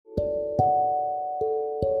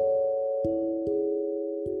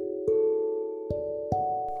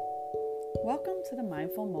Welcome to the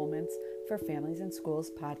Mindful Moments for Families and Schools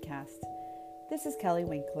podcast. This is Kelly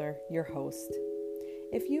Winkler, your host.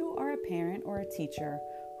 If you are a parent or a teacher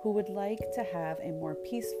who would like to have a more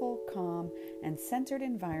peaceful, calm, and centered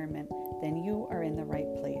environment, then you are in the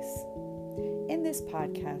right place. In this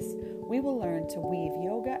podcast, we will learn to weave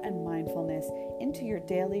yoga and mindfulness into your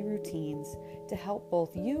daily routines to help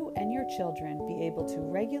both you and your children be able to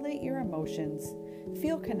regulate your emotions,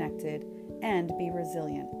 feel connected, and be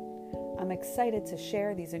resilient. I'm excited to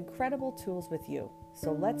share these incredible tools with you,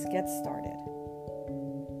 so let's get started.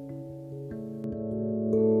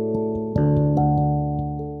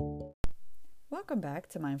 Welcome back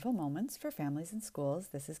to Mindful Moments for Families and Schools.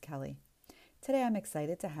 This is Kelly. Today I'm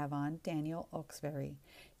excited to have on Daniel Oxberry.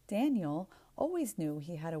 Daniel always knew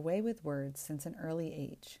he had a way with words since an early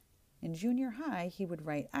age. In junior high, he would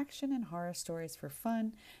write action and horror stories for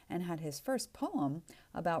fun and had his first poem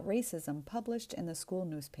about racism published in the school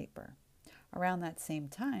newspaper. Around that same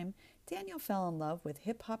time, Daniel fell in love with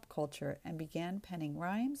hip-hop culture and began penning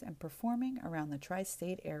rhymes and performing around the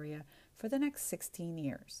tri-state area for the next 16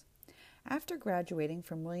 years. After graduating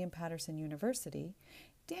from William Paterson University,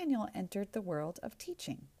 Daniel entered the world of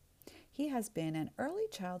teaching. He has been an early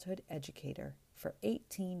childhood educator for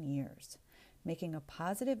 18 years, making a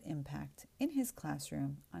positive impact in his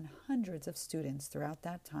classroom on hundreds of students throughout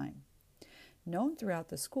that time. Known throughout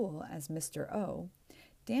the school as Mr. O,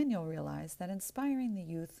 Daniel realized that inspiring the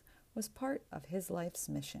youth was part of his life's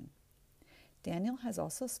mission. Daniel has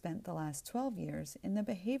also spent the last 12 years in the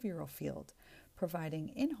behavioral field, providing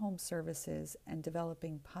in-home services and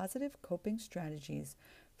developing positive coping strategies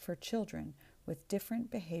for children with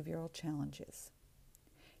different behavioral challenges.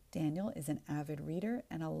 Daniel is an avid reader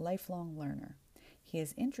and a lifelong learner. He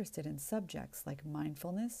is interested in subjects like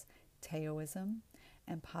mindfulness, Taoism,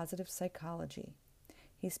 and positive psychology.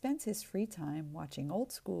 He spends his free time watching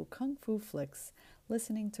old-school kung fu flicks,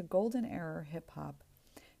 listening to golden era hip-hop,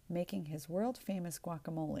 making his world-famous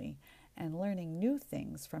guacamole, and learning new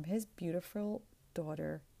things from his beautiful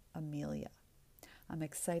daughter, Amelia. I'm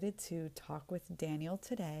excited to talk with Daniel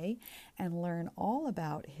today and learn all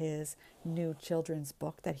about his new children's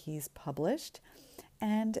book that he's published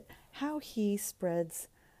and how he spreads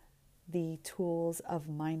the tools of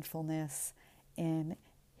mindfulness in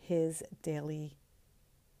his daily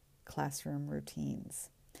classroom routines.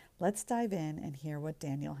 Let's dive in and hear what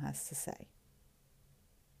Daniel has to say.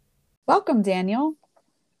 Welcome, Daniel.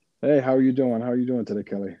 Hey, how are you doing? How are you doing today,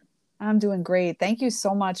 Kelly? I'm doing great. Thank you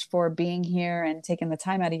so much for being here and taking the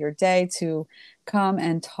time out of your day to come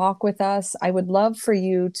and talk with us. I would love for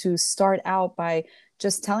you to start out by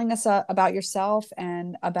just telling us about yourself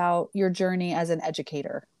and about your journey as an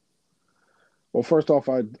educator. Well, first off,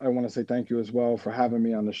 I want to say thank you as well for having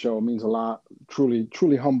me on the show. It means a lot.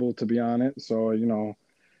 Truly humbled to be on it. So,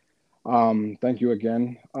 thank you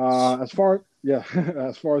again. As far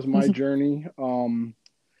as my journey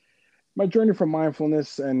for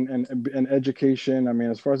mindfulness and education. I mean,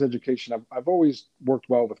 as far as education, I've always worked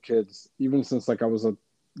well with kids, even since like I was a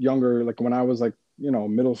younger, like when I was like,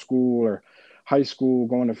 middle school or high school,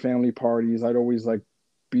 going to family parties, I'd always like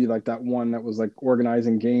be like that one that was like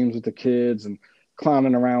organizing games with the kids and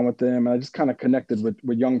clowning around with them. And I just kind of connected with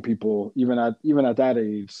young people, even at that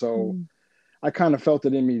age. So Mm. I kind of felt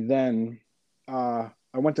it in me then. I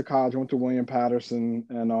went to college, I went to William Patterson,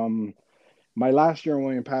 and my last year in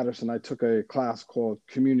William Patterson, I took a class called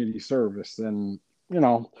community service, and you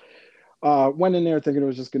know, went in there thinking it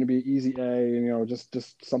was just going to be easy A, and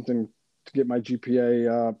just something to get my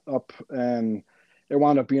GPA up, and it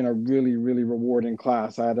wound up being a really rewarding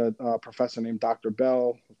class. I had a professor named Dr.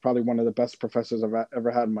 Bell, probably one of the best professors I've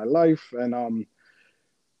ever had in my life, and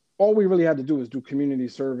all we really had to do was do community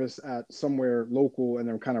service at somewhere local and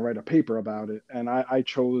then kind of write a paper about it. And I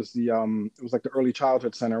chose it was like the early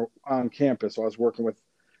childhood center on campus. So I was working with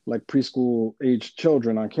like preschool age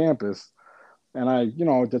children on campus. And I,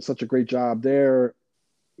 did such a great job there.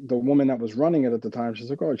 The woman that was running it at the time,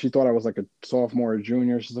 she's like, oh, she thought I was like a sophomore or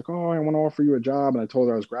junior. She's like, oh, I want to offer you a job. And I told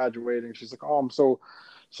her I was graduating. She's like, oh, I'm so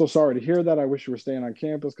sorry to hear that. I wish you were staying on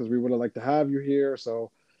campus because we would have liked to have you here.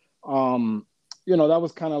 So, um, that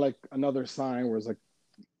was kind of like another sign where it's like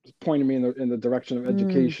pointing me in the direction of Mm.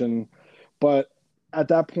 education. But at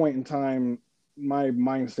that point in time, my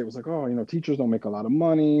mind state was like, oh, teachers don't make a lot of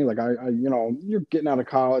money. Like you're getting out of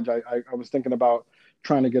college. I was thinking about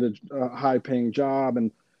trying to get a high paying job.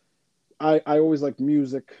 And I always liked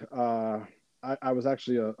music. I was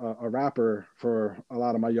actually a rapper for a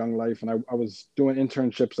lot of my young life. And I was doing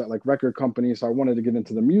internships at like record companies. So I wanted to get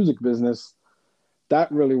into the music business.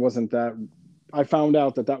 That really wasn't that. I found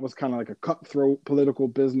out that was kind of like a cutthroat political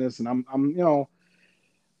business, and I'm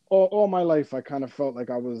all my life I kind of felt like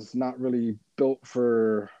I was not really built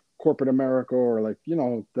for corporate America, or like,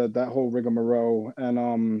 that whole rigmarole.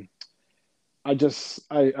 And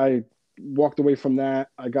I walked away from that.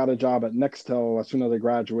 I got a job at Nextel as soon as I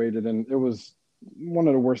graduated, and it was one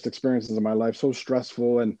of the worst experiences of my life. So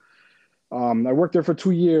stressful. And I worked there for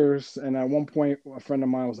 2 years, and at one point, a friend of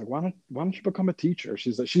mine was like, "Why don't you become a teacher?"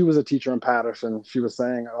 She was a teacher in Patterson. She was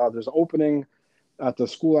saying, "There's an opening at the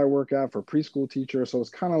school I work at for preschool teacher." So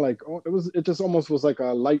it's kind of like, it just almost was like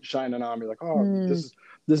a light shining on me, like, oh, Hmm.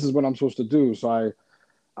 this is what I'm supposed to do. So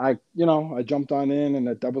I jumped on in, and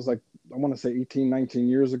that was like, I want to say 18, 19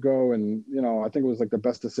 years ago. And, I think it was like the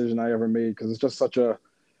best decision I ever made, because it's just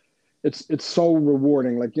it's so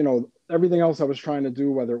rewarding. Like, everything else I was trying to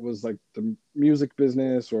do, whether it was like the music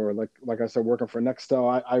business or like I said, working for Nextel,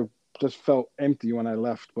 I just felt empty when I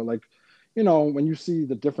left. But like, when you see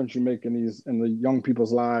the difference you make in the young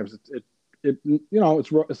people's lives,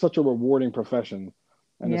 it's such a rewarding profession,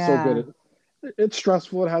 and it's so good. Yeah. It's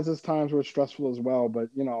stressful. It has its times where it's stressful as well, but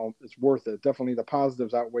it's worth it. Definitely the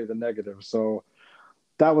positives outweigh the negatives. So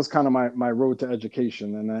that was kind of my road to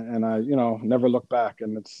education, and I never look back,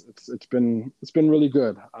 and it's been really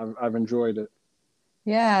good. I've enjoyed it.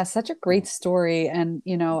 Yeah, such a great story. And,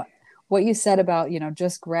 what you said about,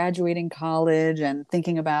 just graduating college and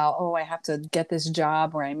thinking about, oh, I have to get this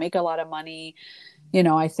job where I make a lot of money.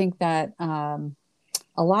 I think that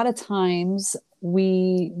a lot of times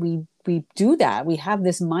we do that. We have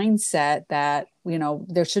this mindset that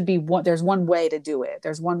there's one way to do it.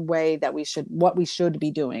 There's one way that what we should be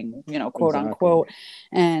doing, quote Exactly. unquote.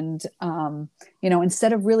 And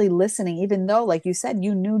instead of really listening, even though, like you said,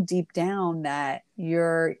 you knew deep down that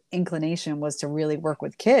your inclination was to really work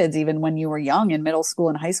with kids, even when you were young in middle school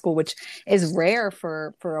and high school, which is rare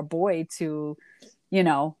for a boy to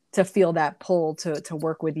feel that pull to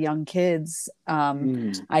work with young kids.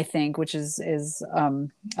 Mm. I think, which is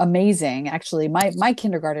amazing. Actually, my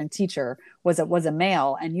kindergarten teacher was a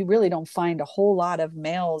male, and you really don't find a whole lot of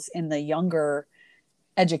males in the younger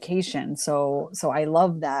education. So I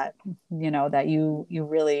love that, that you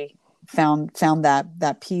really found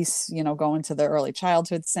that piece, going to the early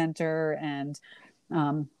childhood center. And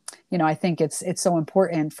um, I think it's so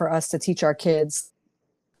important for us to teach our kids,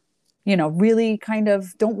 really kind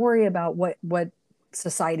of don't worry about what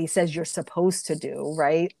society says you're supposed to do,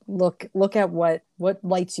 right? Look at what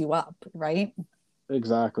lights you up, right?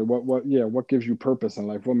 Exactly. What gives you purpose in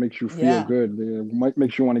life? What makes you feel Yeah, good? What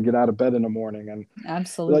makes you want to get out of bed in the morning? And like,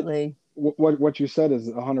 absolutely. what you said is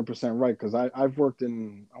 100% right, because I've worked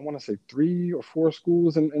in, I want to say, 3 or 4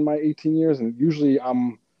 schools in my 18 years, and usually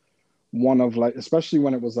I'm one of, like, especially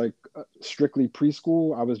when it was like strictly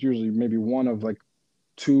preschool, I was usually maybe one of like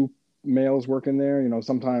two males working there.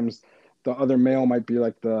 Sometimes the other male might be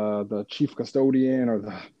like the chief custodian,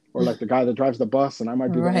 or like the guy that drives the bus, and I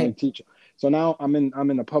might be the only Right. teacher. So now I'm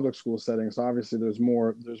in a public school setting, so obviously there's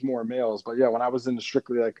more males. But yeah, when I was in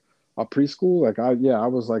strictly like a preschool, like I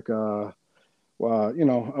was like well,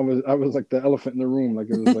 I was like the elephant in the room. Like,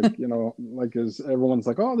 it was like, like, as everyone's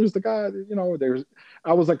like, oh, there's the guy,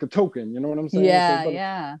 I was like the token, you know what I'm saying? So, Yeah, but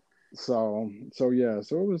yeah. so yeah,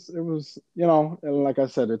 so it was, and like I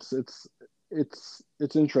said, it's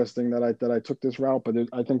interesting that I took this route, but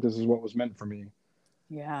I think this is what was meant for me.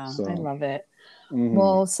 Yeah, I So, love it. mhm.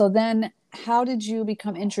 Well, so then how did you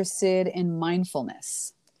become interested in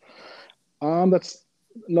mindfulness? That's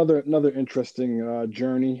another interesting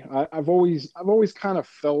journey. I've always kind of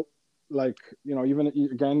felt like,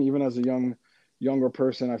 even as a younger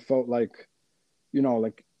person, I felt like,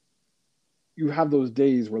 like, you have those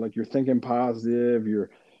days where, like, you're thinking positive,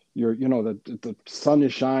 the sun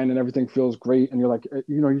is shining and everything feels great, and you're like,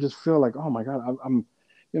 you just feel like, oh my God, I'm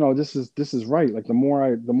this is right. Like, the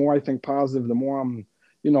more I think positive, the more I'm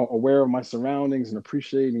aware of my surroundings and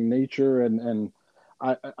appreciating nature, and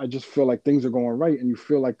I just feel like things are going right, and you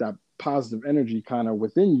feel like that positive energy kind of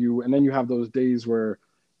within you. And then you have those days where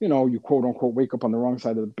you quote unquote wake up on the wrong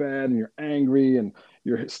side of the bed, and you're angry, and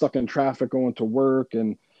you're stuck in traffic going to work,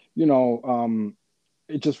 and you know,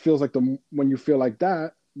 it just feels like when you feel like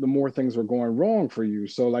that, the more things are going wrong for you.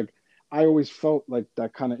 So, like, I always felt like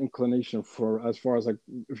that kind of inclination for, as far as, like,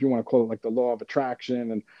 if you want to call it, like, the law of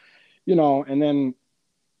attraction. And then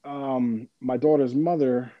my daughter's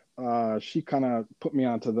mother, she kind of put me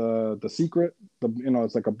onto the Secret.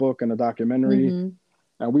 It's like a book and a documentary, Mm-hmm.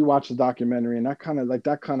 and we watched the documentary, and that kind of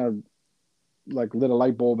like lit a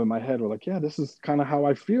light bulb in my head. We're like, yeah, this is kind of how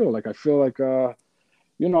I feel. Like, I feel like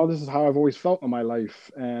this is how I've always felt in my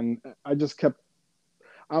life. And I just kept,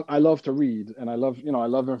 I love to read, and I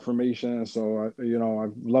love information. So,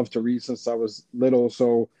 I've loved to read since I was little.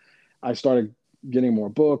 So I started getting more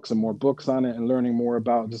books and more books on it and learning more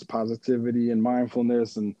about just positivity and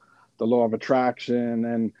mindfulness and the law of attraction.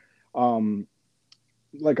 And um,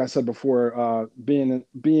 like I said before, being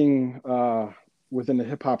within the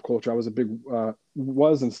hip hop culture, I was a big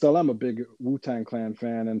was and still am a big Wu-Tang Clan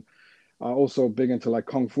fan, and also big into like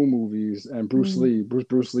kung fu movies and Bruce Mm. Lee.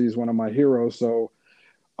 Bruce Lee is one of my heroes. So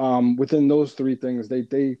within those three things, they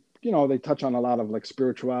they touch on a lot of like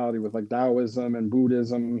spirituality with like Taoism and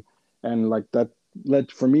Buddhism, and like that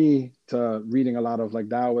led for me to reading a lot of like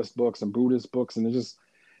Taoist books and Buddhist books, and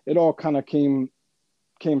it all kind of came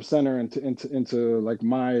center into like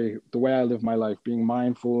my the way I live my life, being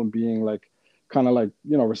mindful and being like kind of like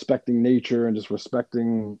respecting nature and just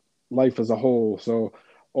respecting life as a whole. So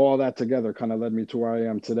all that together kind of led me to where I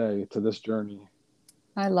am today, to this journey.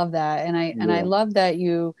 I love that. And I Yeah, love that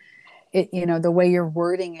the way you're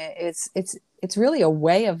wording it, it's really a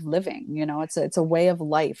way of living, it's a way of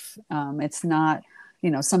life. It's not,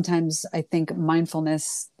 sometimes I think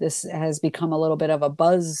mindfulness, this has become a little bit of a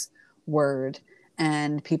buzz word,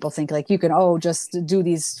 and people think like you can, just do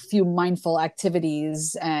these few mindful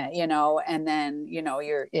activities, and then,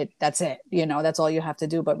 that's it, that's all you have to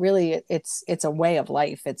do. But really it's a way of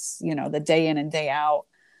life. It's, the day in and day out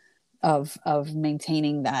of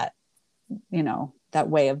maintaining that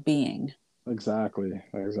way of being. exactly.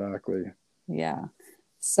 Yeah.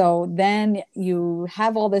 So then you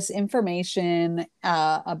have all this information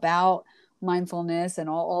about mindfulness and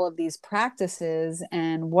all of these practices.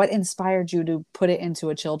 And what inspired you to put it into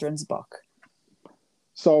a children's book?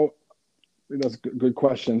 So that's a good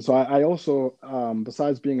question. So I also,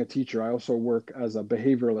 besides being a teacher, I also work as a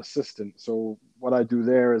behavioral assistant. So what I do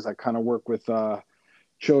there is I kind of work with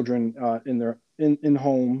children in their in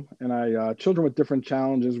home, and I children with different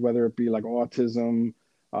challenges, whether it be like autism,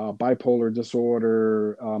 bipolar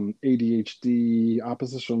disorder, ADHD,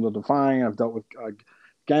 oppositional defiant. I've dealt with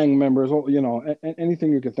gang members,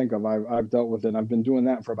 anything you could think of. I've dealt with it. I've been doing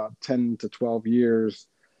that for about 10 to 12 years,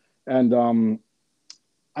 and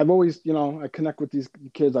I've always, I connect with these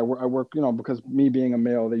kids. I work, because me being a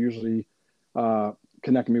male, they usually uh,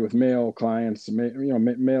 connect me with male clients,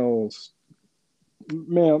 male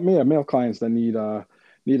clients that need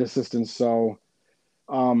assistance. So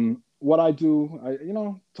what I do, I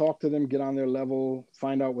talk to them, get on their level,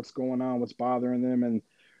 find out what's going on, what's bothering them. And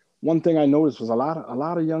one thing I noticed was a lot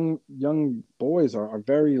of young boys are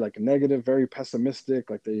very like negative, very pessimistic.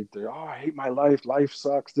 Like they oh, I hate my life, life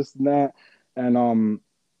sucks, this and that. And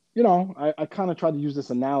I kind of try to use this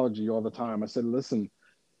analogy all the time. I said, listen,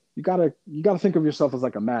 you gotta think of yourself as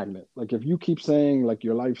like a magnet. Like if you keep saying like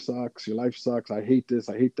your life sucks, I hate this,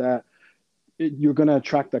 I hate that, you're gonna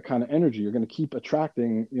attract that kind of energy. You're gonna keep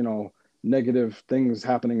attracting, negative things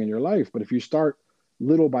happening in your life. But if you start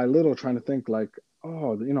little by little trying to think like,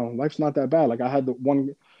 oh, life's not that bad. Like I had the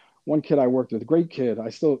one kid I worked with, great kid. I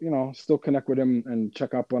still, still connect with him and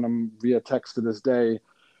check up on him via text to this day.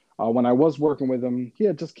 When I was working with him, he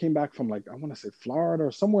had just came back from like I want to say Florida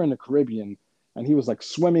or somewhere in the Caribbean, and he was like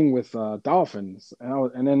swimming with dolphins,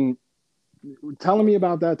 and then telling me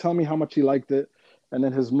about that, telling me how much he liked it, and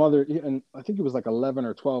then his mother, and I think he was like 11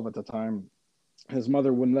 or 12 at the time. His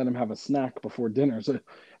mother wouldn't let him have a snack before dinner. So,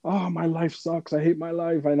 oh, my life sucks. I hate my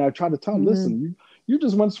life. And I tried to tell him, Mm-hmm. listen, you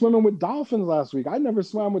just went swimming with dolphins last week. I never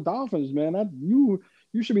swam with dolphins, man. You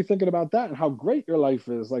should be thinking about that and how great your life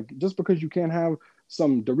is. Like just because you can't have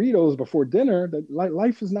some Doritos before dinner, that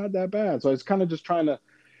life is not that bad. So it's kind of just trying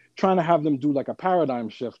to have them do like a paradigm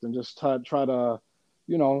shift and just try to,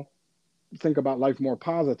 you know, think about life more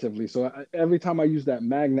positively. So every time I use that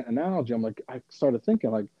magnet analogy, I started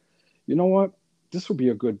thinking like, you know what, this would be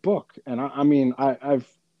a good book. And I mean, I've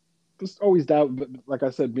just always doubt, like I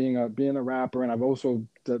said, being a rapper, and I've also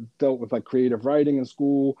dealt with like creative writing in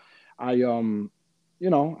school. I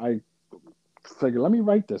I figured, let me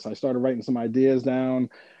write this. I started writing some ideas down.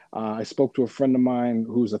 I spoke to a friend of mine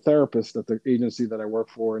who's a therapist at the agency that I work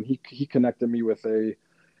for, and he connected me with a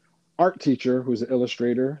art teacher who's an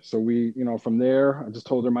illustrator. So we, from there, I just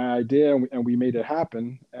told her my idea, and we made it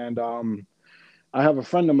happen. And I have a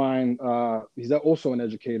friend of mine. He's also an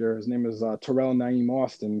educator. His name is Terrell Naeem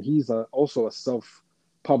Austin. He's also a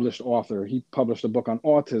self-published author. He published a book on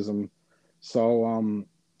autism. So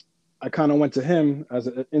I kind of went to him as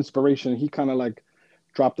an inspiration. He kind of like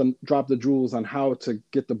dropped the jewels on how to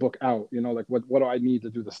get the book out. Like what do I need to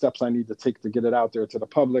do, the steps I need to take to get it out there to the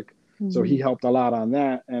public. So he Mm-hmm. helped a lot on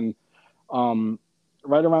that. And um,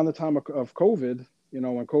 right around the time of COVID,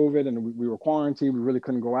 when COVID and we were quarantined, we really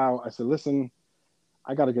couldn't go out. I said, listen,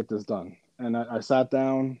 I got to get this done. And I sat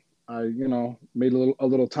down, I, made a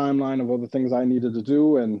little timeline of all the things I needed to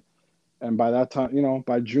do. And And by that time,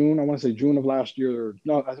 by June, I want to say June of last year, or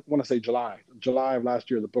no, I want to say July of last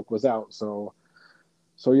year, the book was out. So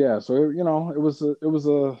yeah, so it was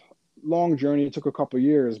a long journey. It took a couple of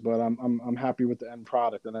years, but I'm happy with the end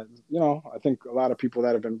product, and I think a lot of people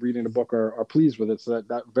that have been reading the book are pleased with it. So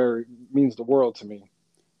that very means the world to me.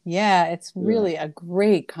 Yeah, it's Yeah. really a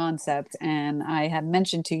great concept. And I had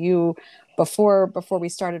mentioned to you before we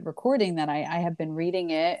started recording that I have been reading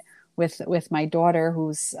it with my daughter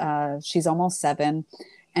who's she's almost 7.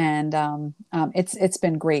 And it's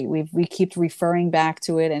been great. We keep referring back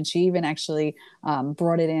to it, and she even actually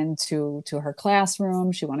brought it into to her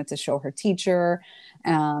classroom. She wanted to show her teacher,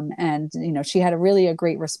 and she had a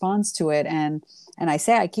great response to it. And I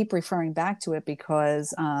say I keep referring back to it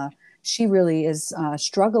because she really is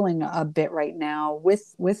struggling a bit right now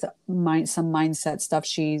with some mindset stuff.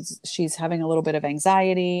 She's having a little bit of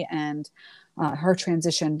anxiety, and her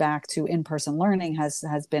transition back to in-person learning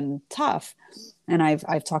has been tough. And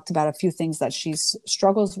I've talked about a few things that she's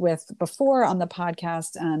struggles with before on the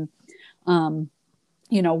podcast. And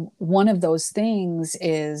one of those things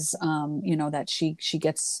is that she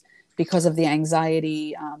gets, because of the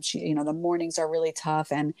anxiety, the mornings are really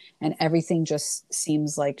tough, and everything just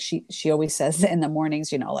seems like she always says in the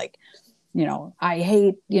mornings, like, I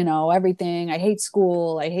hate, everything. I hate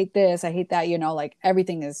school. I hate this. I hate that, like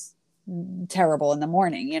everything is terrible in the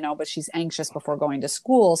morning, but she's anxious before going to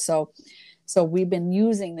school. So we've been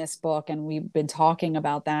using this book, and we've been talking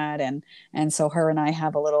about that. And so her and I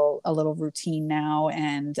have a little routine now.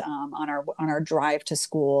 And on our drive to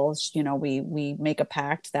school, we make a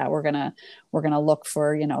pact that we're gonna look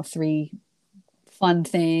for, 3 fun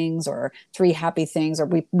things or 3 happy things, or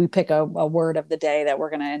we pick a word of the day that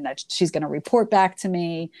and that she's gonna report back to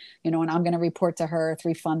me, and I'm gonna report to her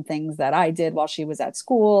 3 fun things that I did while she was at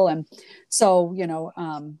school. And so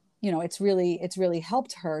it's really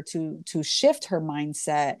helped her to shift her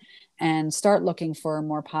mindset and start looking for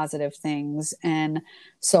more positive things. And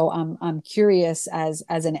so I'm curious, as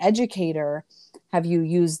an educator, have you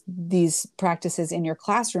used these practices in your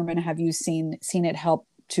classroom, and have you seen it help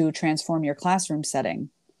to transform your classroom setting?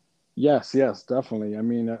 Yes, yes, definitely. I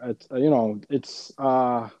mean, it's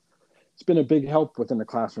been a big help within the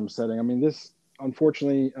classroom setting. I mean, this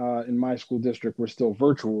unfortunately in my school district we're still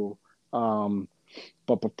virtual, um,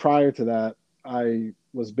 but prior to that, I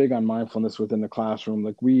was big on mindfulness within the classroom.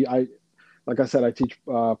 Like I said, I teach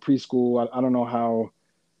preschool. I don't know how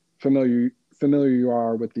familiar you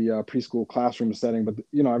are with the preschool classroom setting, but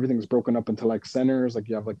everything's broken up into like centers. Like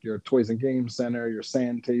you have like your toys and games center, your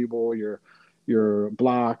sand table, your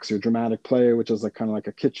blocks, your dramatic play, which is like kind of like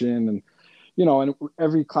a kitchen. And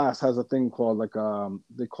every class has a thing called like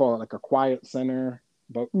they call it like a quiet center.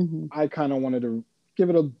 But Mm-hmm. I kind of wanted to give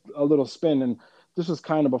it a little spin. And this was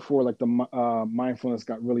kind of before like the mindfulness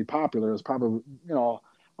got really popular. It was probably,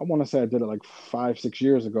 I want to say I did it like 5 6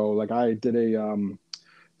 years ago. Like I did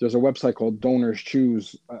there's a website called Donors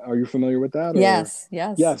Choose. Are you familiar with that? Or Yes,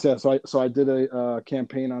 yes. yes, yeah. So I did a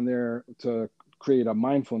campaign on there to create a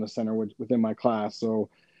mindfulness center within my class. So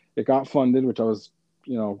it got funded, which I was,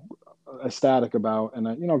 you know, ecstatic about, and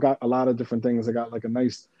I, got a lot of different things. I got like a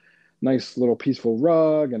nice little peaceful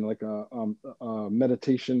rug and like a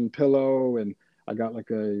meditation pillow, and I got like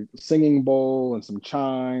a singing bowl and some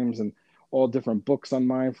chimes and all different books on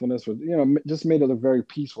mindfulness with just made it look very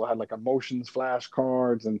peaceful. I had like emotions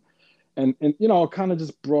flashcards and kind of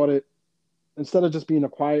just brought it, instead of just being a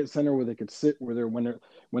quiet center where they could sit where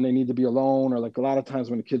when they need to be alone, or like a lot of times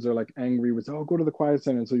when the kids are like angry with, oh, go to the quiet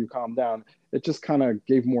center until you calm down. It just kind of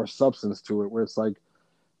gave more substance to it, where it's like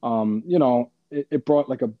it brought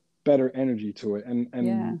like a better energy to it. And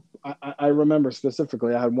Yeah. I remember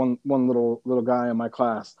specifically, I had one little guy in my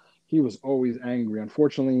class. He was always angry.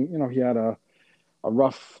 Unfortunately, he had a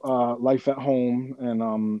rough life at home,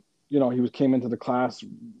 and he came into the class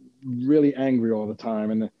really angry all the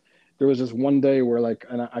time. And there was just one day where like,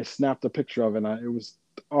 and I snapped a picture of it, and it was,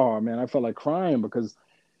 oh man, I felt like crying because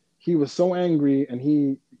he was so angry. And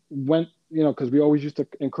he went, because we always used to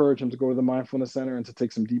encourage him to go to the mindfulness center and to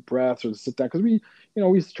take some deep breaths or to sit down, because we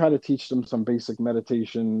used to try to teach them some basic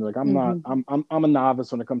meditation. Like I'm not, Mm-hmm. I'm a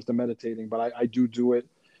novice when it comes to meditating, but I do it.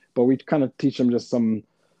 But we kind of teach them just some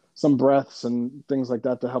breaths and things like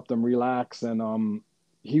that to help them relax. And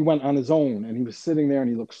he went on his own, and he was sitting there and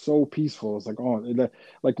he looked so peaceful. It's like, oh,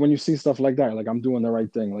 like when you see stuff like that, like I'm doing the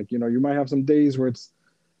right thing. Like, you might have some days where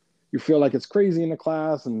you feel like it's crazy in the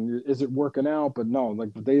class and is it working out? But no,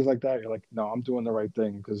 like the days like that, you're like, no, I'm doing the right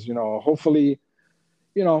thing. Because, hopefully,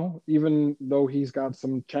 even though he's got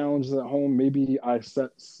some challenges at home, maybe I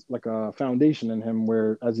set like a foundation in him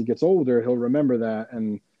where as he gets older, he'll remember that.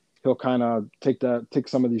 And he'll kind of take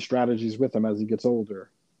some of these strategies with him as he gets older.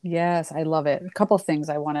 Yes, I love it. A couple of things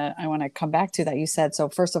I want to come back to that you said. So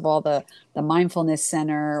first of all, the mindfulness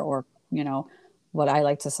center, or what I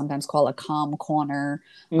like to sometimes call a calm corner.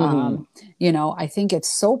 Hmm. Um, I think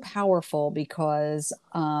it's so powerful because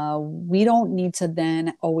we don't need to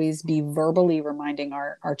then always be verbally reminding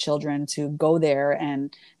our children to go there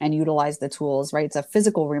and utilize the tools, right? It's a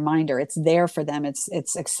physical reminder. It's there for them.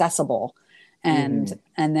 It's accessible. and Hmm.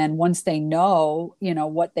 and then once they know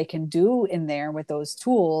what they can do in there with those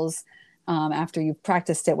tools, after you've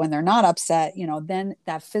practiced it when they're not upset, then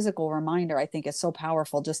that physical reminder, I think, is so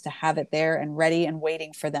powerful, just to have it there and ready and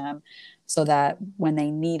waiting for them, so that when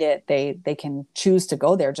they need it, they can choose to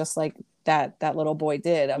go there, just like that little boy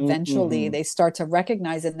did. Eventually Hmm. they start to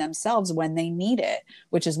recognize in themselves when they need it,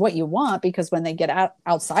 which is what you want, because when they get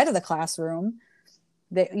outside of the classroom,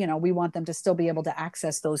 we want them to still be able to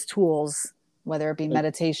access those tools, whether it be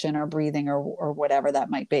meditation or breathing or whatever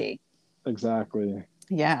that might be. Exactly.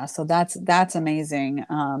 Yeah, so that's amazing.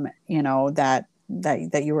 That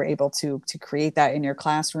you were able to create that in your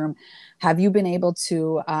classroom. Have you been able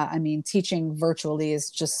to? I mean, teaching virtually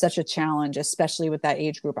is just such a challenge, especially with that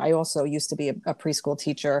age group. I also used to be a preschool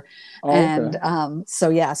teacher, Oh, and okay. so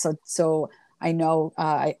yeah, so I know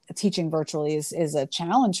teaching virtually is a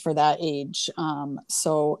challenge for that age.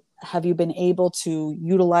 So have you been able to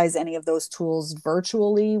utilize any of those tools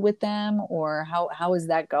virtually with them, or how is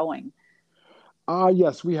that going?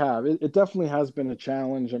 Yes, we have. It definitely has been a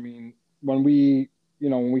challenge. I mean, when we,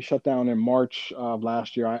 when we shut down in March of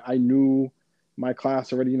last year, I knew my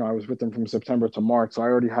class already. I was with them from September to March, so I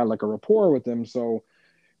already had like a rapport with them. So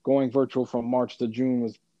going virtual from March to June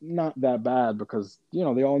was not that bad because, they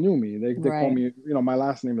all knew me. They call Right. me, my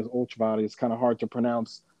last name is Olchbody. It's kind of hard to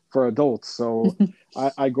pronounce for adults. So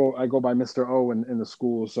I go by Mr. O in the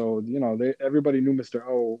school. So, everybody knew Mr.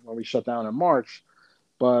 O when we shut down in March.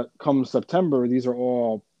 But come September, these are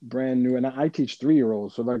all brand new, and I teach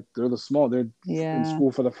 3-year-olds, so like they're in Yeah.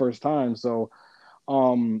 school for the first time. So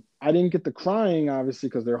I didn't get the crying obviously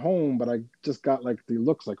because they're home, but I just got like the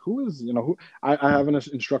looks like who is who I have an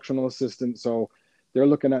instructional assistant, so they're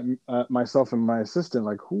looking at myself and my assistant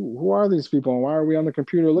like who are these people and why are we on the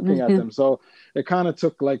computer looking at them? So it kind of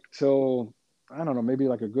took like till I don't know, maybe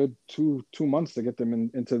like a good two months to get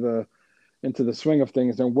them into the swing of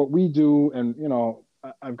things. And what we do, and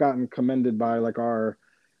I've gotten commended by like our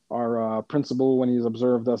principal when he's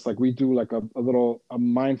observed us. Like we do like a little a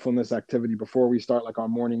mindfulness activity before we start like our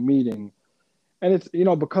morning meeting. And it's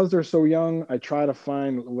because they're so young, I try to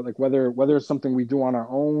find like whether it's something we do on our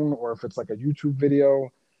own or if it's like a YouTube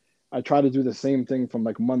video. I try to do the same thing from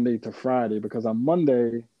like Monday to Friday because on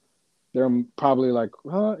Monday they're probably like,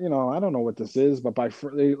 I don't know what this is, but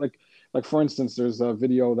they like for instance, there's a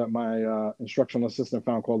video that my instructional assistant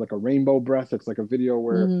found called like a rainbow breath. It's like a video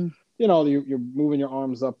where, Mhm. you're moving your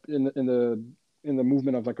arms up in the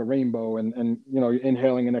movement of like a rainbow, and you're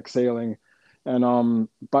inhaling and exhaling. And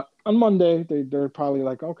but on Monday they're probably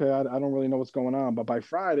like, okay, I don't really know what's going on, but by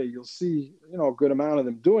Friday you'll see, a good amount of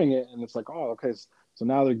them doing it, and it's like, oh, okay, so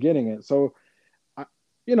now they're getting it. So I,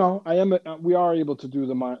 I am. We are able to do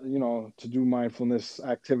to do mindfulness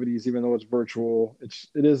activities, even though it's virtual.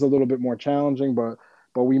 It is a little bit more challenging, but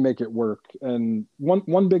we make it work. And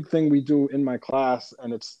one big thing we do in my class,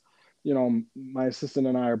 and it's, my assistant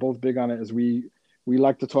and I are both big on it, is we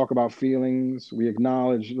like to talk about feelings. We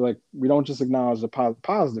acknowledge, like, we don't just acknowledge the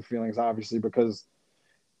positive feelings, obviously, because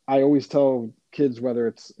I always tell kids, whether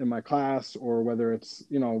it's in my class or whether it's,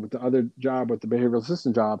 with the other job, with the behavioral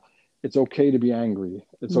assistant job, it's okay to be angry.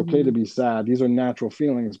 It's okay to Mhm. be sad. These are natural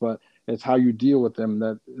feelings, but it's how you deal with them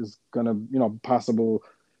that is going to,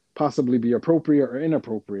 possibly be appropriate or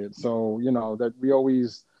inappropriate. So, that we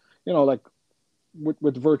always, like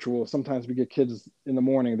with virtual, sometimes we get kids in the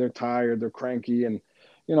morning, they're tired, they're cranky, and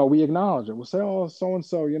we acknowledge it. We'll say, oh, so and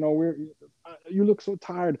so, you look so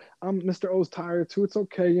tired. Mr. O's tired too. It's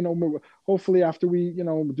okay. Hopefully after we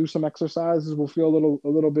do some exercises, we'll feel a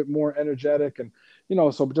little bit more energetic. And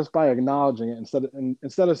so just by acknowledging it,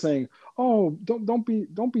 instead of saying, oh, don't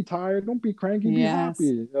be tired, don't be cranky, be Yes.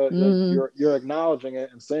 happy. Like Mhm. you're acknowledging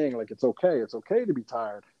it and saying, like, it's okay to be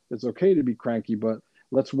tired, it's okay to be cranky, but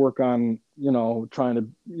let's work on trying to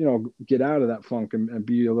get out of that funk and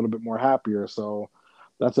be a little bit more happier. So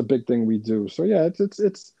that's a big thing we do. So yeah,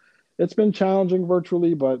 it's been challenging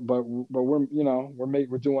virtually, but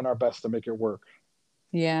we're doing our best to make it work.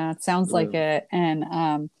 Yeah, it sounds like Yeah. it.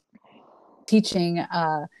 And teaching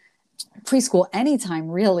preschool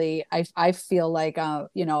anytime really, I feel like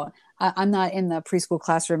I'm not in the preschool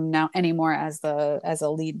classroom now anymore as a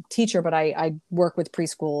lead teacher, but I work with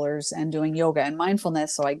preschoolers and doing yoga and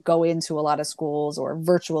mindfulness. So I go into a lot of schools or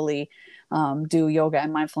virtually do yoga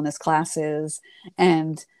and mindfulness classes.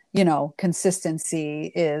 And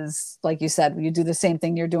consistency is, like you said, you do the same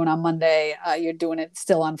thing you're doing on Monday, you're doing it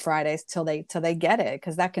still on Fridays till they get it,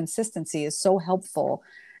 because that consistency is so helpful.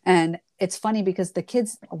 And it's funny because the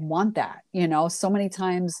kids want that, so many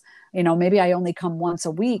times, maybe I only come once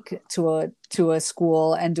a week to a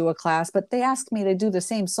school and do a class, but they ask me to do the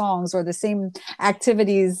same songs or the same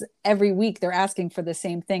activities every week. They're asking for the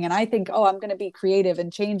same thing. And I think, oh, I'm going to be creative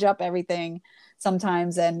and change up everything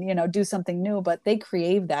sometimes and, do something new, but they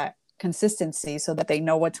crave that consistency so that they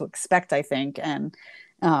know what to expect, I think. And,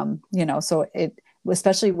 so it,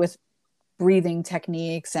 especially with breathing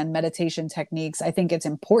techniques and meditation techniques, I think it's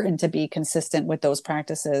important to be consistent with those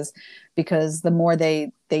practices, because the more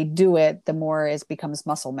they do it, the more it becomes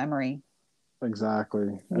muscle memory.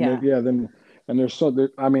 Exactly. And then, Yeah. yeah, then and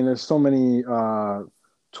I mean, there's so many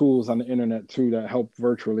tools on the internet too that help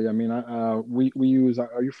virtually. I mean, we use.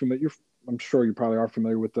 Are you familiar? I'm sure you probably are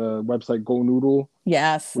familiar with the website Go Noodle.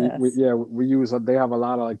 Yes. We Yes. yeah, we use. They have a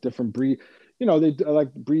lot of like different they do,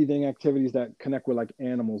 like breathing activities that connect with like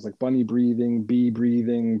animals, like bunny breathing, bee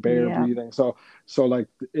breathing, bear Yeah. breathing. So like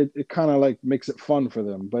it kind of like makes it fun for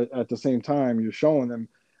them, but at the same time, you're showing them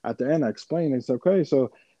at the end. I explain it's okay.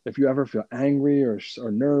 So if you ever feel angry or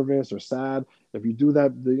nervous or sad, if you do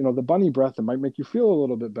that, the bunny breath, it might make you feel a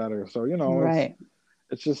little bit better. So Right.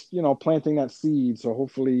 it's just planting that seed. So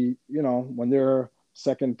hopefully when they're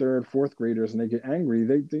second, third, fourth graders and they get angry,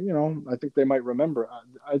 they I think they might remember.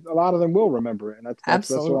 A lot of them will remember it, and that's what I'm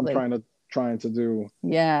Absolutely. trying to do.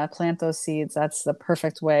 Yeah, plant those seeds. That's the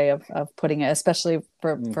perfect way of putting it, especially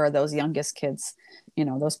for Mm, for those youngest kids,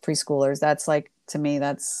 those preschoolers. That's like, to me,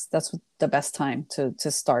 that's the best time to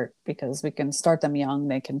start, because we can start them young.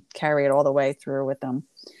 They can carry it all the way through with them.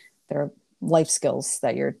 Their life skills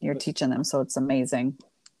that you're teaching them. So it's amazing.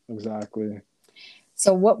 exactly.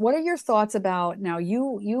 So what are your thoughts about, now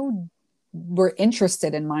you were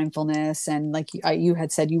interested in mindfulness, and like you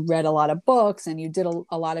had said, you read a lot of books and you did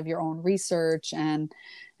a lot of your own research and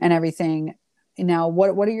everything. Now,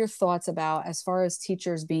 what are your thoughts about, as far as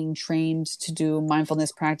teachers being trained to do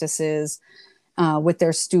mindfulness practices with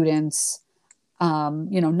their students?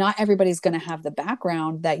 Not everybody's going to have the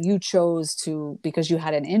background that you chose to, because you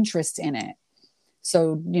had an interest in it.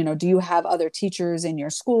 So, do you have other teachers in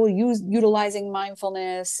your school utilizing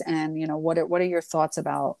mindfulness? And, what are your thoughts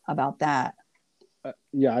about that?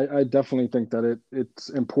 Yeah, I definitely think that it's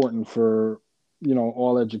important for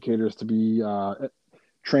all educators to be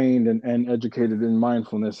trained and educated in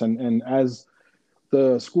mindfulness. And as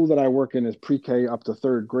the school that I work in is pre-K up to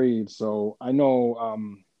third grade, so I know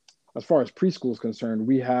as far as preschool is concerned,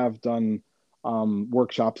 we have done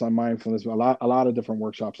workshops on mindfulness, a lot of different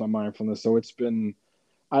workshops on mindfulness. So it's been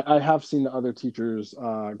I have seen the other teachers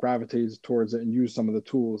gravitate towards it and use some of the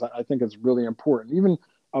tools. I think it's really important. Even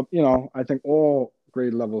I think all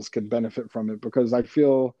grade levels could benefit from it, because I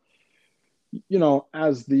feel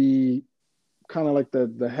as the kind of like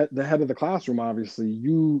the head of the classroom, obviously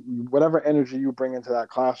you whatever energy you bring into that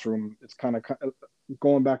classroom, it's kind of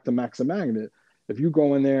going back to Max and Magnet. If you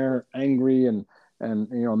go in there angry and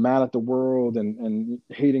mad at the world and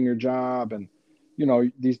hating your job, and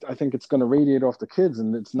these, I think it's going to radiate off the kids,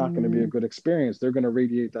 and it's not going to be a Mm, good experience. They're going to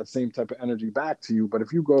radiate that same type of energy back to you. But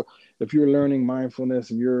if you're learning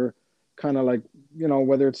mindfulness and you're kind of like,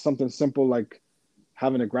 whether it's something simple like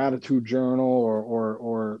having a gratitude journal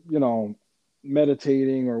or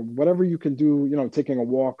meditating or whatever you can do, taking a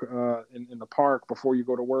walk in the park before you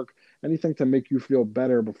go to work, anything to make you feel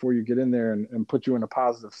better before you get in there and put you in a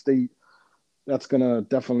positive state, that's going to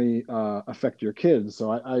definitely affect your kids.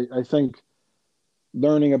 So I think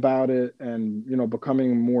learning about it and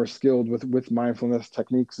becoming more skilled with mindfulness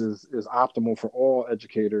techniques is optimal for all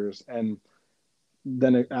educators. And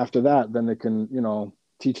then after that, then they can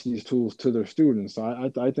teach these tools to their students.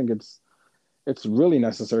 So I think it's really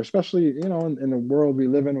necessary, especially in the world we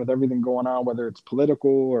live in with everything going on, whether it's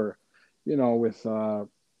political or with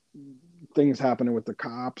things happening with the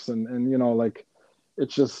cops and like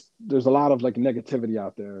it's just there's a lot of like negativity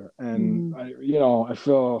out there, and mm, I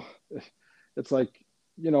feel it's like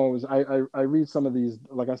I read some of these,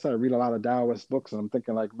 like I said, I read a lot of Taoist books, and I'm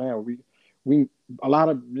thinking like, man, we a lot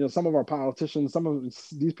of some of our politicians, some of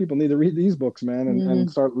these people need to read these books, man, and mm.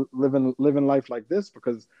 start living life like this,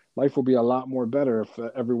 because life will be a lot more better if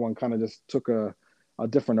everyone kind of just took a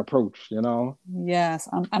different approach. Yes,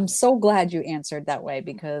 I'm so glad you answered that way,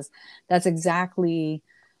 because that's exactly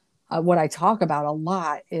what I talk about a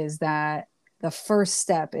lot, is that the first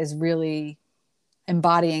step is really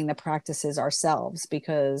embodying the practices ourselves,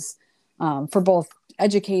 because for both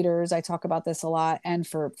educators, I talk about this a lot, and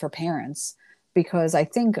for parents, because I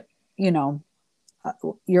think, you know,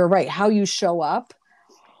 you're right. How you show up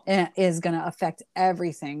is going to affect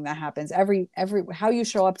everything that happens. Every how you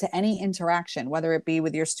show up to any interaction, whether it be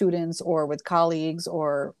with your students or with colleagues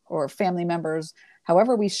or family members.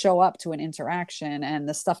 However we show up to an interaction, and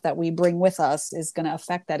the stuff that we bring with us is going to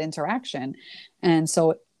affect that interaction. And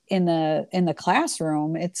so in the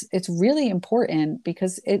classroom, it's really important,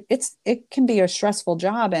 because it can be a stressful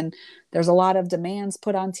job, and there's a lot of demands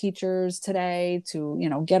put on teachers today to, you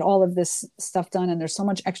know, get all of this stuff done, and there's so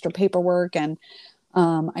much extra paperwork. And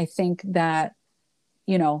I think that,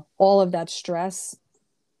 you know, all of that stress,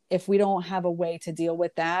 if we don't have a way to deal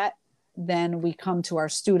with that, then we come to our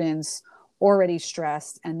students already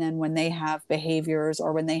stressed. And then when they have behaviors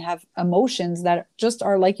or when they have emotions that just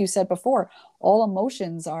are, like you said before, all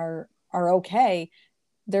emotions are okay.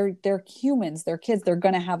 They're humans, they're kids, they're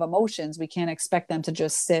going to have emotions. We can't expect them to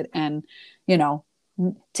just sit and, you know,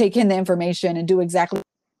 take in the information and do exactly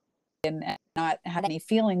and not have any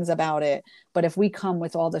feelings about it. But if we come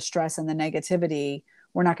with all the stress and the negativity,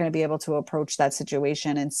 we're not going to be able to approach that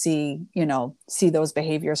situation and see, you know, see those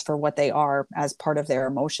behaviors for what they are, as part of their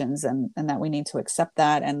emotions, and that we need to accept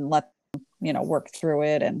that and let them, you know, work through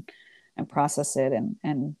it and process it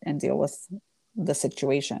and deal with the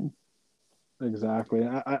situation. Exactly.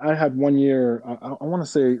 I had one year, I want to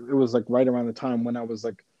say it was like right around the time when I was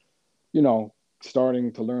like, you know,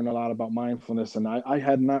 starting to learn a lot about mindfulness. And I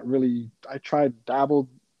had not really, I tried, dabbled,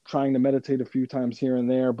 trying to meditate a few times here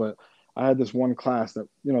and there, but I had this one class that,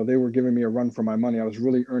 you know, they were giving me a run for my money. I was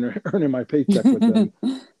really earning my paycheck with them.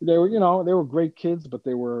 They were, you know, they were great kids, but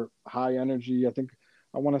they were high energy. I think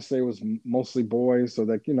I want to say it was mostly boys. So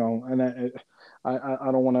that, you know, and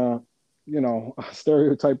I don't want to, you know,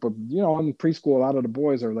 stereotype of, you know, in preschool, a lot of the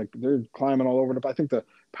boys are like, they're climbing all over I think the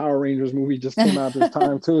Power Rangers movie just came out this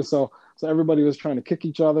time too. So everybody was trying to kick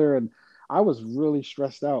each other. And I was really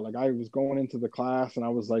stressed out. Like I was going into the class and I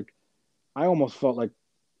was like, I almost felt like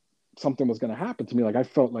something was going to happen to me. Like I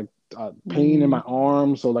felt like pain in my Mm,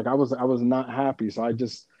 arm. So like I was not happy. So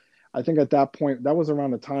I think at that point, that was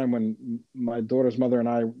around the time when my daughter's mother and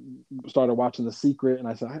I started watching The Secret. And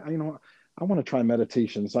I said, you know, I want to try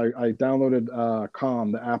meditation. So I downloaded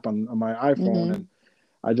Calm, the app on my iPhone. mm-hmm. And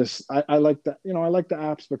I like that, you know, I like the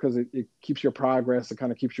apps because it keeps your progress. It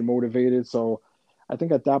kind of keeps you motivated. So I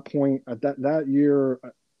think at that point, at that year,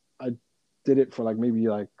 I did it for like maybe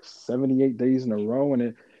like 78 days in a row.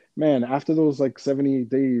 And man, after those like 78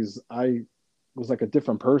 days, I was like a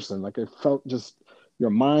different person. Like it felt just,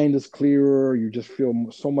 your mind is clearer. You just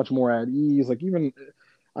feel so much more at ease. Like even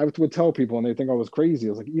I would tell people and they think I was crazy.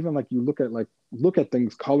 I was like, even like you look at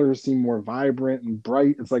things, colors seem more vibrant and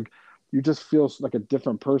bright. It's like, you just feel like a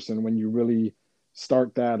different person when you really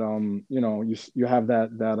start that, you know, you have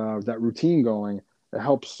that routine going. It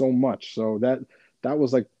helps so much. So that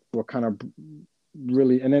was like what kind of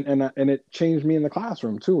really, and it changed me in the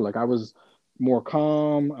classroom too. Like I was more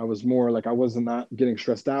calm. I was more like, I wasn't not getting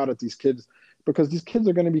stressed out at these kids, because these kids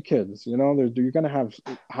are going to be kids, you know. You're going to have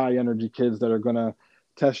high energy kids that are going to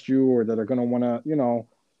test you, or that are going to want to, you know,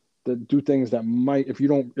 that do things that might, if you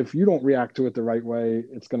don't react to it the right way,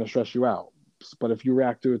 it's going to stress you out. But if you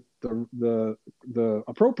react to it the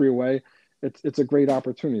appropriate way, it's a great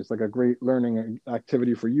opportunity. It's like a great learning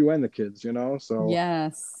activity for you and the kids, you know. So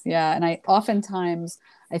Yes, yeah, and I oftentimes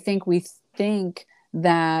I think we think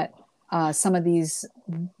that some of these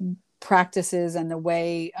practices and the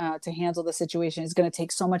way to handle the situation is going to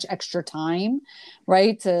take so much extra time,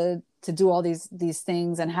 right? To do all these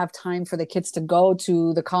things and have time for the kids to go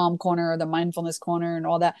to the calm corner or the mindfulness corner and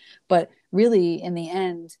all that. But really, in the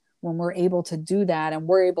end, when we're able to do that and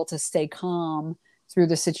we're able to stay calm through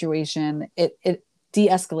the situation, it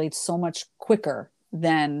de-escalates so much quicker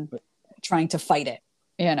than trying to fight it,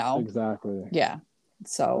 you know. exactly, Yeah.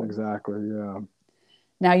 So exactly, yeah.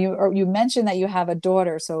 now you mentioned that you have a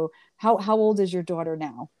daughter. So how old is your daughter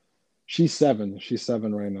now? She's 7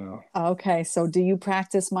 right now. Okay, so do you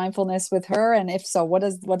practice mindfulness with her, and if so, what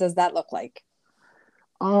does that look like?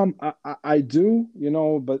 I do, you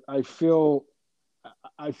know, but I feel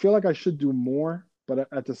like I should do more, but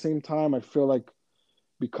at the same time, I feel like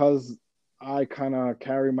because I kind of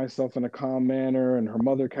carry myself in a calm manner, and her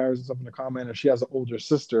mother carries herself in a calm manner. She has an older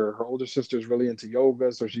sister. Her older sister is really into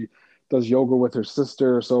yoga, so she does yoga with her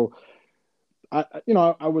sister. So you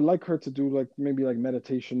know, I would like her to do like maybe like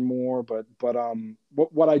meditation more, but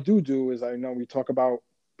what I do is, I know we talk about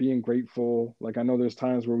being grateful. Like I know there's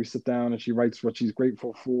times where we sit down and she writes what she's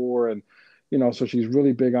grateful for, and you know, so she's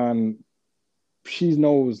really big on she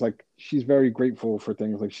knows, like, she's very grateful for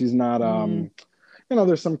things. Like, she's not Mm,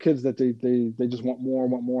 there's some kids that they just want more,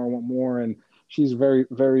 want more, want more, and she's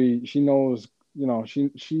she knows,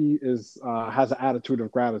 she is has an attitude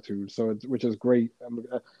of gratitude, so which is great.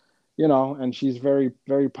 And she's very,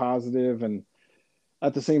 very positive, and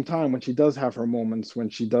at the same time, when she does have her moments, when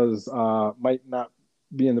she does might not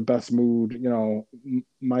be in the best mood,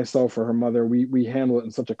 myself or her mother, we handle it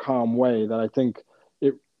in such a calm way that I think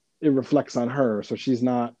it it reflects on her. So she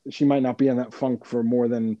might not be in that funk for more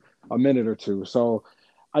than a minute or two. So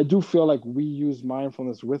I do feel like we use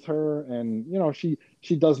mindfulness with her, and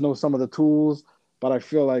she does know some of the tools. But I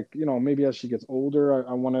feel like, maybe as she gets older,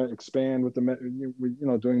 I want to expand with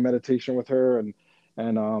doing meditation with her,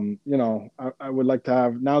 I would like to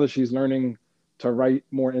have, now that she's learning to write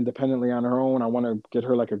more independently on her own, I want to get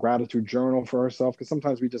her like a gratitude journal for herself, because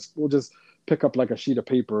sometimes we'll just pick up like a sheet of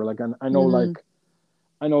paper. Like mm,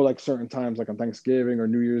 I know like certain times, like on Thanksgiving or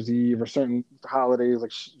New Year's Eve or certain holidays,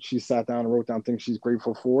 like she sat down and wrote down things she's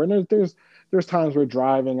grateful for. And there's times we're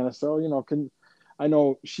driving and I say, oh, I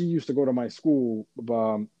know she used to go to my school,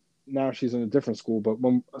 now she's in a different school, but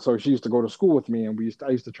so she used to go to school with me, and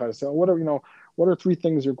I used to try to say, oh, what are three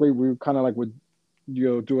things you're great? We kind of like would,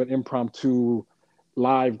 do an impromptu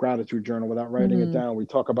live gratitude journal without writing it mm. down. We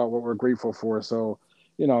talk about what we're grateful for. So,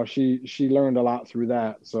 she learned a lot through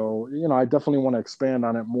that. So, I definitely want to expand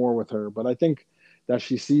on it more with her. But I think that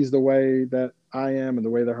she sees the way that I am and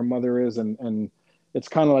the way that her mother is, and it's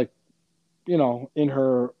kind of like, in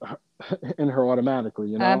her in her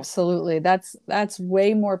automatically. Absolutely. That's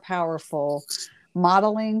way more powerful.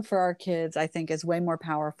 Modeling for our kids, I think, is way more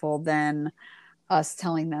powerful than us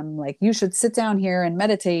telling them like you should sit down here and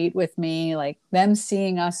meditate with me, like them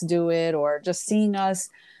seeing us do it or just seeing us,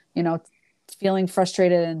 you know, feeling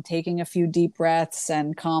frustrated and taking a few deep breaths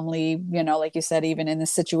and calmly, like you said, even in the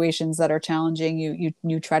situations that are challenging,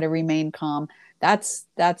 you try to remain calm. That's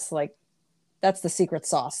like that's the secret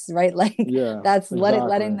sauce, right? Like Yeah, that's letting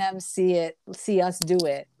exactly. them see us do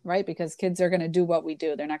it, right? Because kids are going to do what we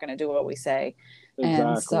do. They're not going to do what we say.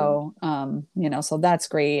 And Exactly. so, so that's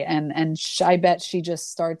great. And I bet she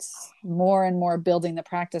just starts more and more building the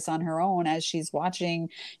practice on her own as she's watching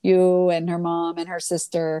you and her mom and her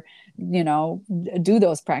sister, do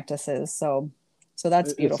those practices. So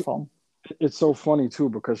that's It's beautiful. it's so funny too,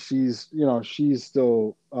 because she's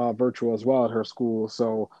still virtual as well at her school.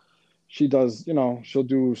 So she does, she'll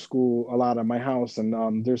do school a lot at my house,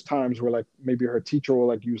 and there's times where like maybe her teacher will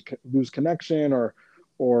like lose connection, or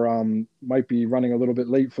might be running a little bit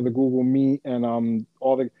late for the Google Meet, and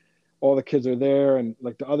all the kids are there, and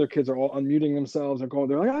like the other kids are all unmuting themselves and going,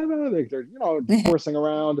 they're like, I don't know, they're horsing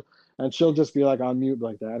around, and she'll just be like on mute,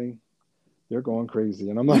 like, Daddy, they're going crazy.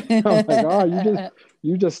 And I'm like, oh,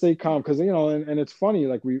 you just stay calm. Cause and it's funny,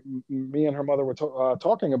 like me and her mother were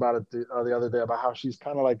talking about it the other day, about how she's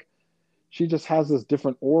kind of like, she just has this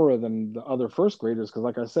different aura than the other first graders. Cause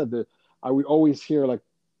like I said, I would always hear like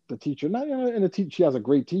the teacher, not, and she has a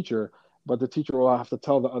great teacher, but the teacher will have to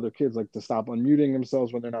tell the other kids like to stop unmuting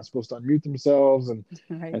themselves when they're not supposed to unmute themselves. And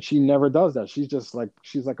Right. and she never does that. She's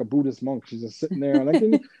like a Buddhist monk. She's just sitting there, and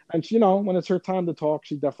like, and she, when it's her time to talk,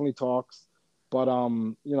 she definitely talks. But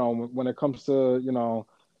when it comes to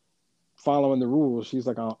following the rules, she's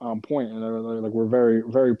like on point, and like we're very,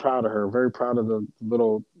 very proud of her. Very proud of the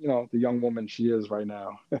little, the young woman she is right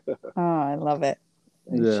now. Oh, I love it.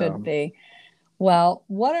 It Yeah. should be. Well,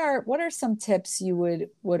 what are some tips you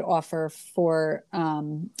would offer for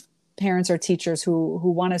parents or teachers who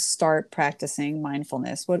want to start practicing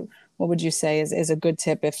mindfulness? What would you say is a good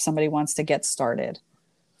tip if somebody wants to get started?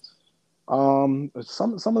 Some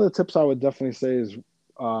of the tips I would definitely say is,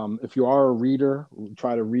 if you are a reader,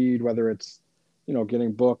 try to read, whether it's,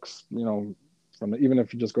 getting books, even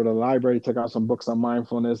if you just go to the library, take out some books on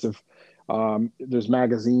mindfulness. If there's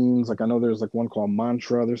magazines, like I know there's like one called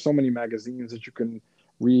Mantra. There's so many magazines that you can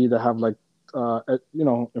read that have like,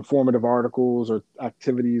 informative articles or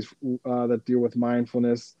activities that deal with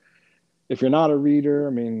mindfulness. If you're not a reader,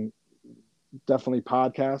 I mean, definitely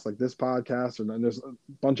podcasts like this podcast, and then there's a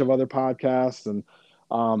bunch of other podcasts, and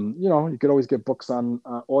you could always get books on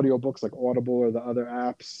audio books like Audible or the other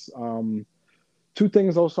apps. Two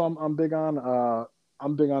things also I'm big on.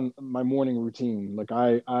 I'm big on my morning routine. Like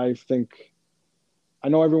I think, I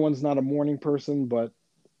know everyone's not a morning person, but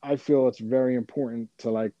I feel it's very important to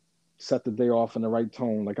like set the day off in the right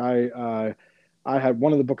tone. Like I had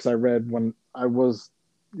one of the books I read when I was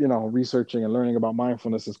researching and learning about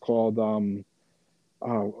mindfulness is called now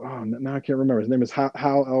I can't remember. His name is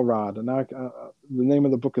Hal Elrod, and now the name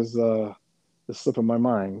of the book is slipping my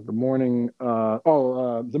mind. The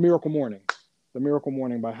Miracle Morning, The Miracle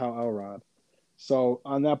Morning by Hal Elrod. So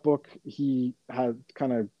on that book, he had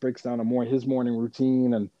kind of breaks down his morning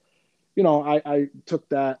routine, and I took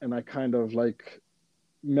that and I kind of like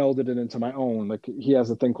melded it into my own. Like he has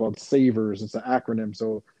a thing called SAVERS. It's an acronym.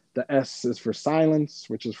 So the S is for silence,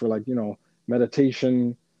 which is for like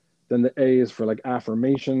meditation. Then the A is for like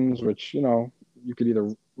affirmations, which you could either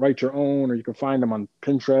write your own or you can find them on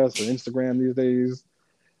Pinterest or Instagram these days.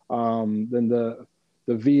 Then the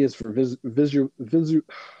V is for visual.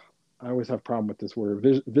 I always have a problem with this word,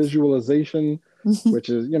 visualization, which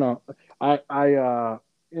is you know I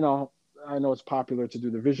know it's popular to do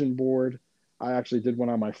the vision board. I actually did one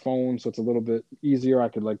on my phone, so it's a little bit easier. I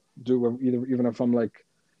could like do either even if I'm like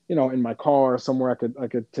in my car or somewhere. I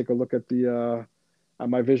could take a look at the at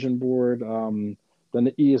my vision board. Then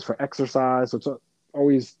the E is for exercise, so it's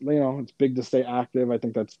always it's big to stay active. I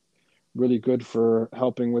think that's really good for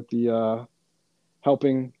helping with the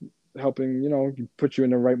helping you put you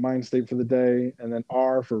in the right mind state for the day. And then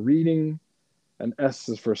R for reading, and S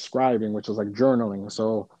is for scribing, which is like journaling.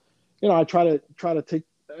 So I try to take,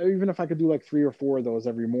 even if I could do like 3 or 4 of those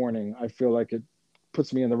every morning, I feel like it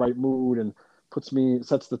puts me in the right mood and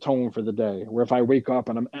sets the tone for the day. Where if I wake up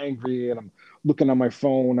and I'm angry and I'm looking on my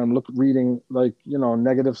phone, reading like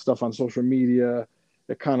negative stuff on social media,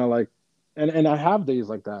 it kind of like, and I have days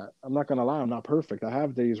like that. I'm not gonna lie, I'm not perfect. I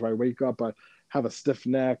have days where I wake up, I have a stiff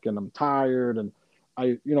neck and I'm tired, and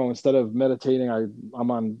instead of meditating, I'm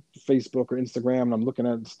on Facebook or Instagram and I'm looking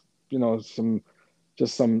at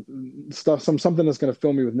some stuff, something that's going to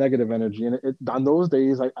fill me with negative energy. And on those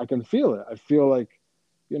days, I can feel it. I feel like,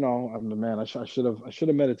 I'm the man. I should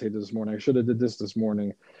have meditated this morning. I should have did this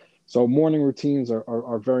morning. So morning routines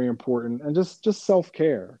are very important, and just self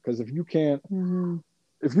care. Because if you can't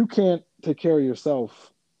take care of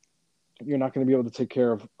yourself, you're not going to be able to take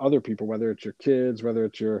care of other people, whether it's your kids, whether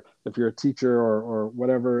it's if you're a teacher or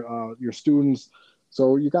whatever, your students.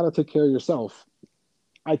 So you got to take care of yourself.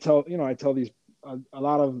 I tell these a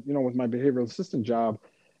lot of with my behavioral assistant job,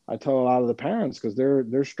 I tell a lot of the parents, because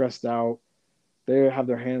they're stressed out, they have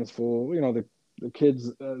their hands full. The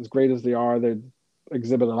kids, as great as they are, they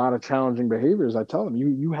exhibit a lot of challenging behaviors. I tell them,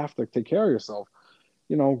 you have to take care of yourself.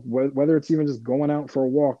 Whether it's even just going out for a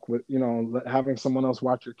walk with, having someone else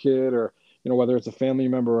watch your kid, or whether it's a family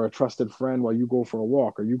member or a trusted friend while you go for a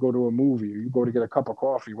walk, or you go to a movie, or you go to get a cup of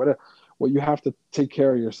coffee, whatever. Well, you have to take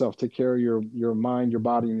care of yourself, take care of your mind, your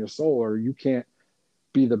body, and your soul, or you can't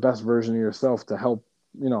be the best version of yourself to help,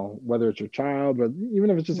 whether it's your child, but even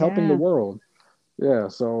if it's just helping the Yeah. world. Yeah.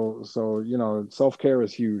 So self-care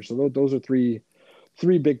is huge. So those are three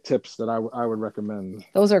big tips that I would recommend.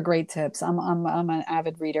 Those are great tips. I'm an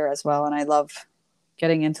avid reader as well, and I love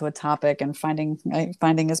getting into a topic and finding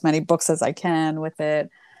as many books as I can with it.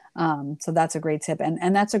 So that's a great tip,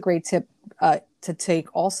 and that's a great tip to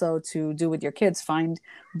take also to do with your kids. Find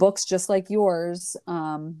books just like yours.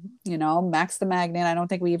 Max the Magnet. I don't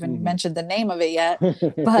think we even Hmm. mentioned the name of it yet,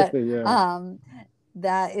 but Yeah. um,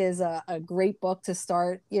 that is a great book to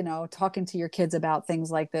start, talking to your kids about things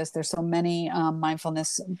like this. There's so many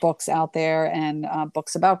mindfulness books out there, and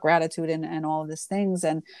books about gratitude and all of these things.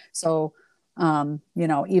 And so,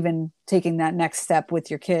 even taking that next step with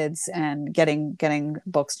your kids and getting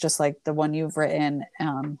books just like the one you've written,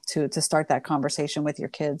 to start that conversation with your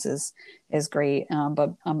kids is great.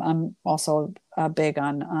 But I'm also big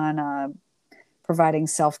on providing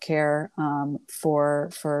self-care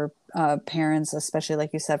for parents, especially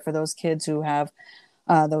like you said, for those kids who have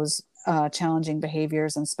those challenging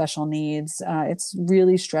behaviors and special needs. It's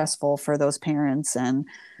really stressful for those parents. And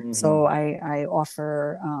Hmm. so I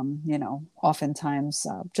offer, oftentimes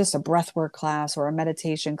just a breathwork class or a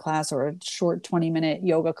meditation class or a short 20-minute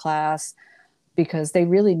yoga class, because they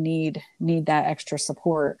really need that extra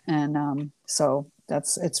support. And so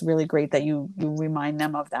it's really great that you remind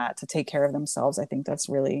them of that, to take care of themselves. I think that's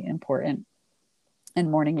really important, and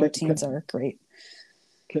morning Can, routines can, are great.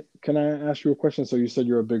 can I ask you a question? So you said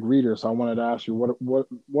you're a big reader, so I wanted to ask you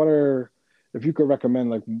what are, if you could recommend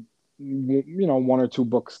like 1 or 2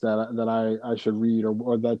 books that I should read,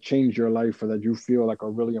 or that changed your life, or that you feel like are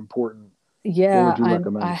really important. What Yeah, would you I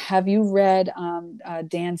recommend? have you read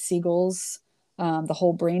Dan Siegel's The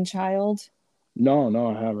Whole Brainchild? No, no,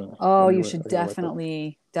 I haven't. Oh, Let me you write. should I gotta write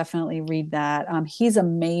that. definitely read that. He's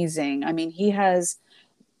amazing. I mean, he has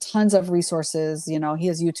tons of resources. He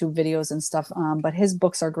has YouTube videos and stuff, but his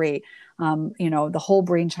books are great. The Whole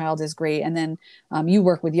Brainchild is great. And then you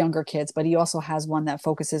work with younger kids, but he also has one that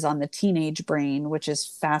focuses on the teenage brain, which is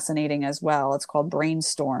fascinating as well. It's called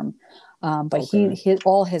Brainstorm. But Okay.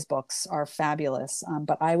 all his books are fabulous.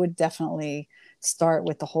 But I would definitely start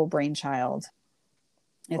with The Whole Brainchild.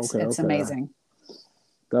 It's Okay. it's Okay. amazing.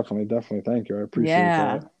 Definitely, definitely. Thank you. I appreciate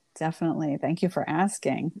Yeah, that. definitely. Thank you for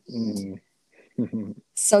asking. Mm.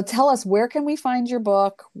 So tell us, where can we find your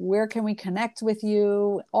book? Where can we connect with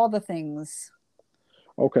you? All the things.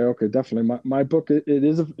 Okay, okay, definitely. My book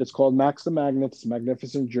it's called Max the Magnet's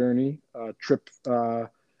Magnificent Journey, Trip a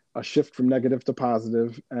Shift from Negative to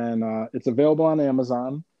Positive, and it's available on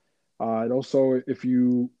Amazon. It also, if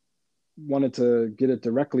you wanted to get it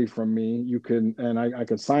directly from me, you can, and I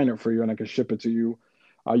could sign it for you and I could ship it to you.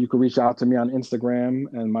 You could reach out to me on Instagram,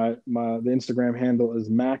 and the Instagram handle is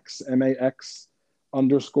Max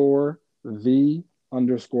underscore the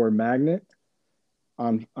underscore magnet.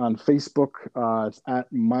 On Facebook, it's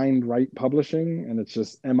at Mind Right Publishing, and it's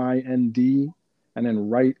just MIND, and then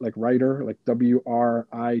write like writer, like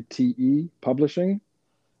WRITE Publishing.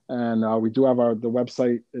 And we do have the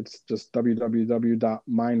website. It's just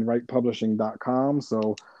www.mindrightpublishing.com.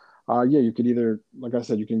 So, yeah, you could either, like I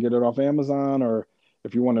said, you can get it off Amazon, or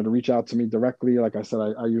if you wanted to reach out to me directly, like I said,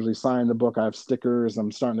 I usually sign the book. I have stickers.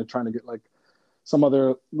 I'm starting to trying to get like some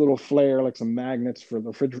other little flair, like some magnets for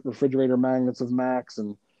the refrigerator magnets of Max,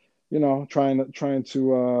 and trying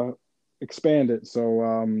to expand it. So,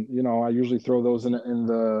 I usually throw those in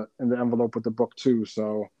the envelope with the book too.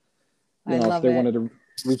 So, I if love they it. wanted to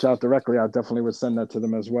reach out directly, I definitely would send that to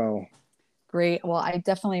them as well. Great. Well, I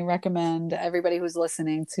definitely recommend everybody who's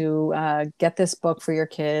listening to get this book for your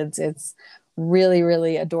kids. It's really,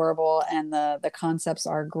 really adorable, and the concepts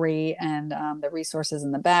are great, and the resources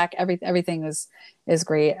in the back, everything is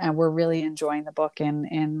great, and we're really enjoying the book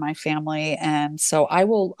in my family. And so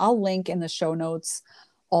I'll link in the show notes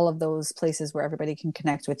all of those places where everybody can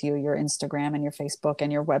connect with you, your Instagram and your Facebook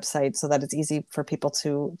and your website, so that it's easy for people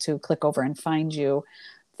to click over and find you.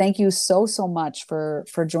 Thank you so much for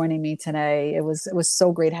joining me today. It was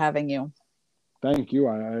so great having you. Thank you.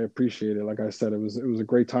 I appreciate it. Like I said, it was a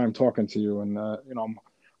great time talking to you, and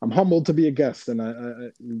I'm humbled to be a guest. And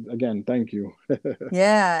again, thank you.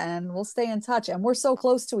 Yeah, and we'll stay in touch. And we're so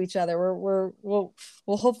close to each other. We'll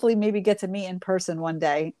hopefully maybe get to meet in person one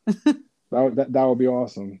day. That would be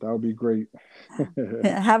awesome. That would be great.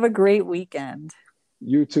 Have a great weekend.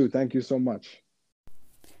 You too. Thank you so much.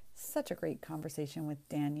 Such a great conversation with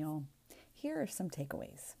Daniel. Here are some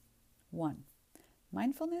takeaways. 1.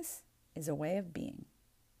 Mindfulness is a way of being.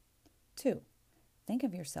 2. Think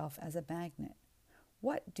of yourself as a magnet.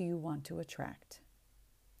 What do you want to attract?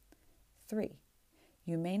 3.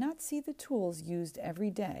 You may not see the tools used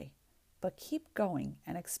every day, but keep going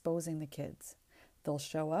and exposing the kids. They'll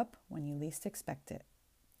show up when you least expect it.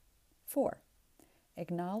 4.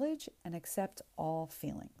 Acknowledge and accept all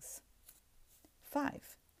feelings.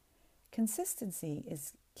 5. Consistency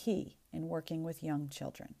is key in working with young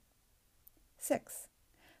children. 6.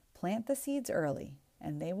 Plant the seeds early,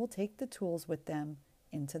 and they will take the tools with them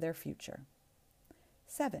into their future.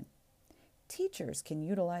 7. Teachers can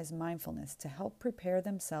utilize mindfulness to help prepare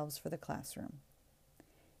themselves for the classroom.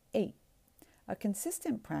 8. A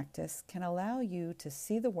consistent practice can allow you to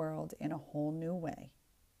see the world in a whole new way.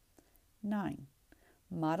 9.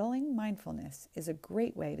 Modeling mindfulness is a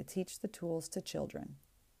great way to teach the tools to children.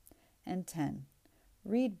 And 10.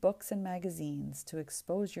 Read books and magazines to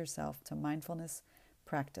expose yourself to mindfulness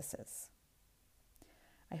practices.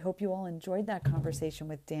 I hope you all enjoyed that conversation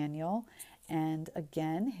with Daniel. And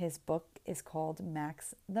again, his book is called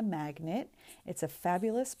Max the Magnet. It's a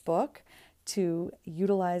fabulous book to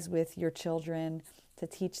utilize with your children to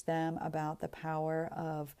teach them about the power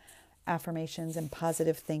of affirmations and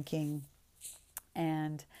positive thinking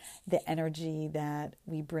and the energy that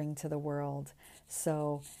we bring to the world.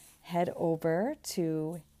 So head over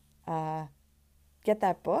to get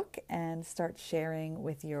that book and start sharing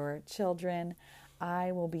with your children.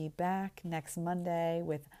 I will be back next Monday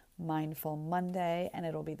with Mindful Monday, and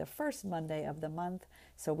it'll be the first Monday of the month,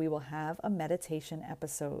 so we will have a meditation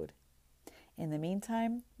episode. In the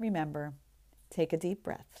meantime, remember, take a deep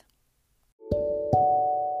breath.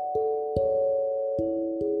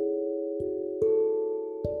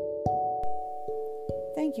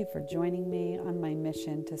 Thank you for joining me on my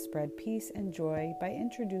mission to spread peace and joy by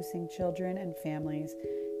introducing children and families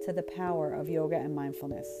to the power of yoga and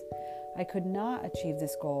mindfulness. I could not achieve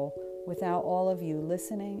this goal without all of you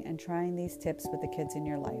listening and trying these tips with the kids in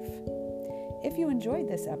your life. If you enjoyed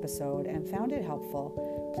this episode and found it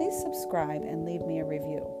helpful, please subscribe and leave me a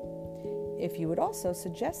review. If you would also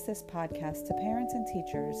suggest this podcast to parents and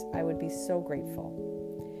teachers, I would be so grateful.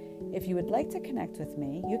 If you would like to connect with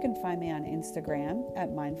me, you can find me on Instagram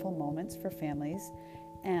at Mindful Moments for Families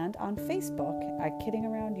and on Facebook at Kidding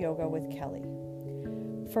Around Yoga with Kelly.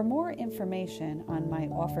 For more information on my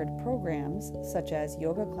offered programs, such as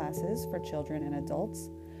yoga classes for children and adults,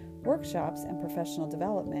 workshops and professional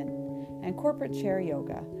development, and corporate chair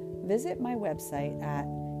yoga, visit my website at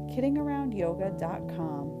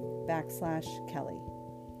kiddingaroundyoga.com/Kelly.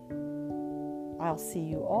 I'll see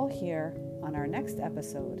you all here on our next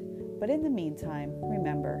episode, but in the meantime,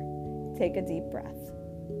 remember, take a deep breath.